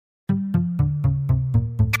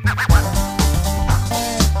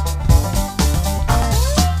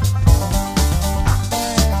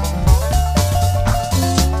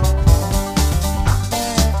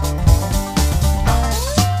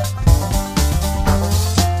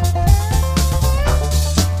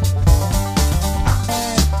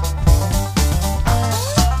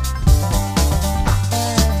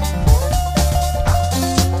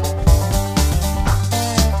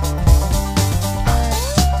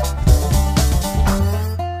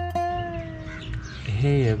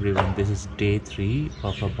Hey everyone, this is day 3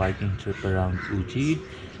 of a biking trip around Ooty,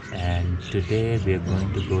 and today we are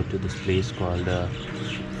going to go to this place called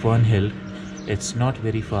Fern Hill. It's not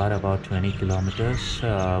very far, about 20 kilometers,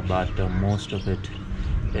 but most of it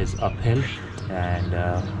is uphill, and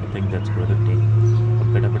I think that's going to take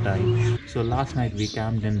a bit of a time. So last night we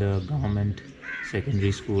camped in the government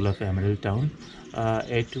secondary school of Emerald Town.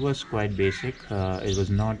 It was quite basic. It was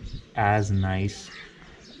not as nice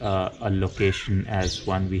a location as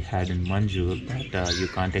one we had in Manjur, but you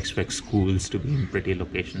can't expect schools to be in pretty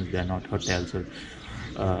locations. They're not hotels or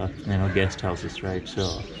guest houses, right?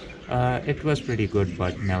 So it was pretty good,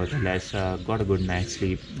 but nevertheless got a good night's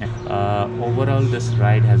sleep. Overall, this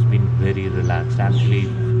ride has been very relaxed. Actually,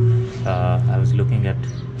 I was looking at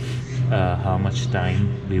how much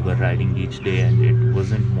time we were riding each day, and it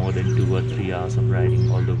wasn't more than 2 or 3 hours of riding,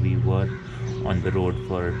 although we were on the road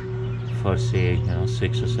for say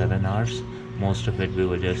 6 or 7 hours. Most of it we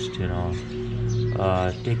were just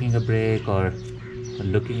taking a break or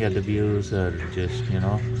looking at the views, or just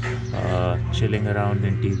chilling around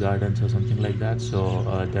in tea gardens or something like that. So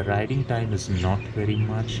the riding time is not very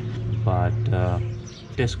much, but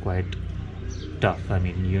it is quite tough. I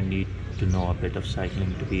mean, you need to know a bit of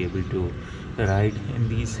cycling to be able to ride in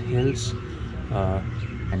these hills.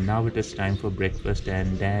 And now it is time for breakfast,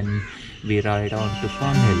 and then we ride on to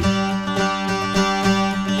Fern Hill.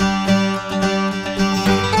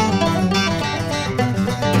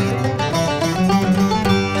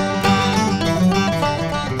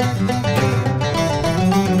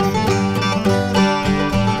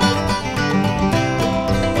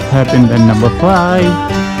 Hairpin bend number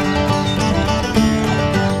 5.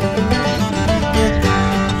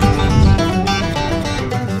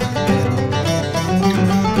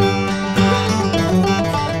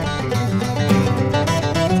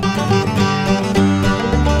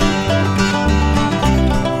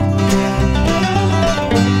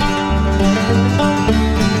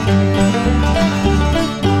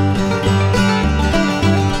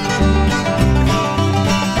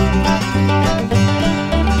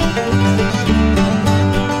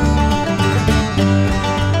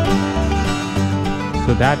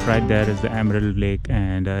 So that right there is the Emerald Lake,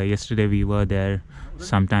 and yesterday we were there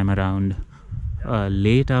sometime around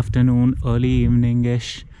late afternoon, early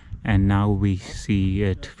evening-ish, and now we see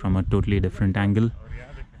it from a totally different angle.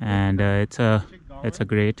 And it's a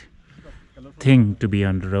great thing to be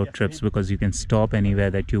on road trips, because you can stop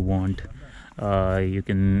anywhere that you want. You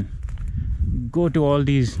can go to all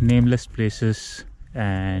these nameless places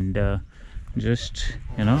and just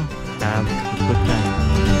have a good time.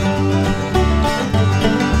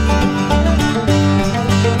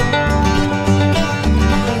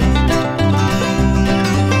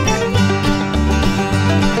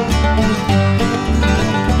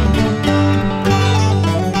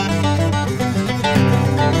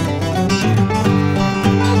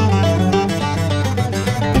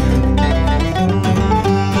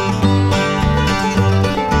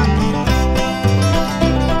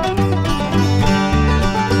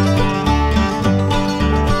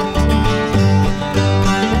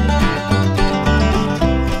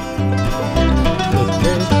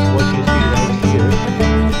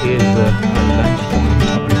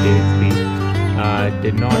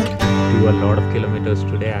 Did not do a lot of kilometers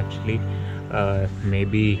today, actually.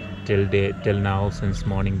 Maybe till now, since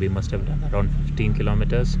morning, we must have done around 15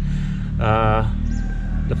 kilometers.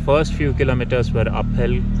 The first few kilometers were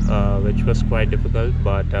uphill, which was quite difficult,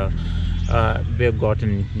 but we've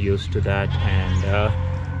gotten used to that,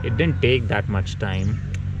 and it didn't take that much time.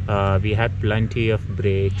 We had plenty of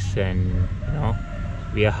breaks, and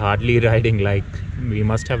we are hardly riding. Like, we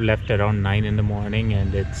must have left around 9 in the morning,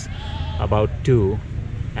 and it's about 2,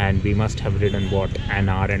 and we must have ridden what, an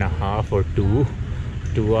hour and a half or 2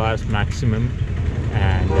 hours maximum,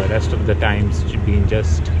 and the rest of the time's been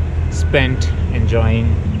just spent enjoying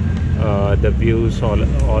the views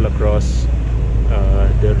all across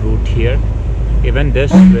the route here. Even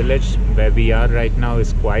this village where we are right now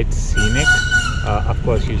is quite scenic. Of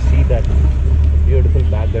course, you see that beautiful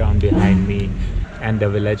background behind me, and the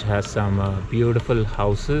village has some beautiful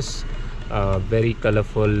houses, very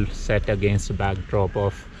colorful, set against the backdrop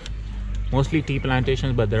of mostly tea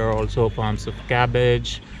plantations, but there are also farms of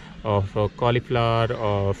cabbage, of cauliflower,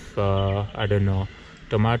 of I don't know,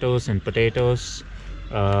 tomatoes and potatoes,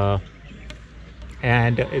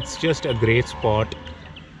 and it's just a great spot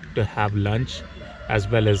to have lunch as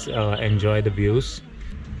well as enjoy the views.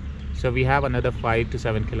 So we have another 5 to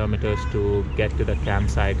 7 kilometers to get to the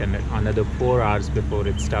campsite, and another 4 hours before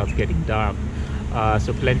it starts getting dark.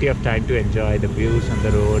 So plenty of time to enjoy the views on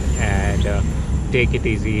the road and take it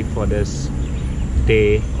easy for this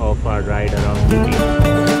day of our ride around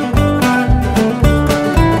Ooty.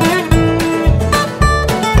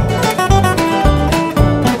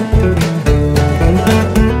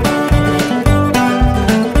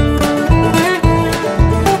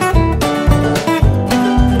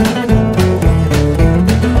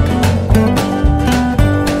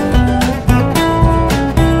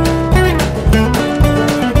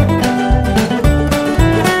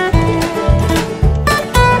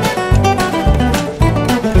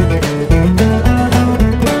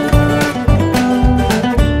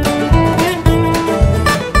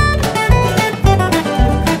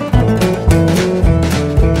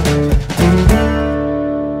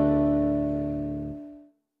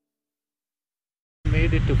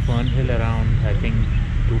 Made it to Fern Hill around I think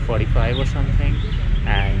 2:45 or something,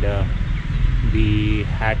 and we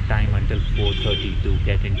had time until 4:30 to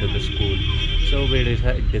get into the school. So we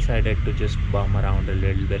decided to just bum around a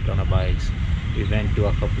little bit on our bikes. We went to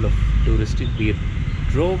a couple of we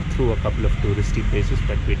drove through a couple of touristy places,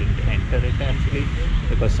 but we didn't enter it actually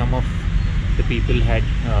because some of the people had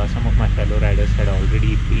some of my fellow riders had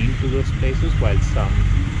already been to those places, while some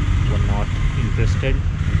were not interested,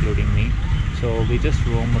 including me. So we just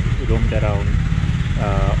roamed around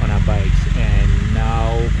on our bikes, and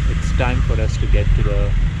now it's time for us to get to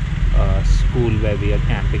the school where we are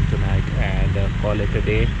camping tonight and call it a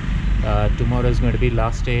day. Tomorrow is going to be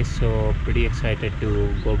last day, so pretty excited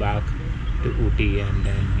to go back to Ooty and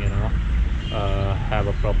then have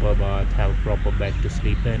a proper bath, have a proper bed to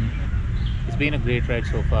sleep in. It's been a great ride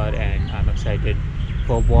so far, and I'm excited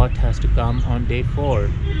for what has to come on day 4.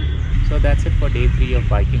 So that's it for day 3 of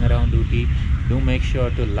biking around Ooty. Do make sure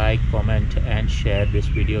to like, comment and share this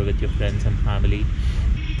video with your friends and family.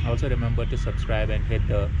 Also remember to subscribe and hit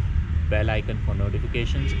the bell icon for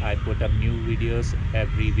notifications. I put up new videos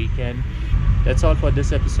every weekend. That's all for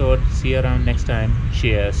this episode. See you around next time.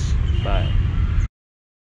 Cheers. Bye.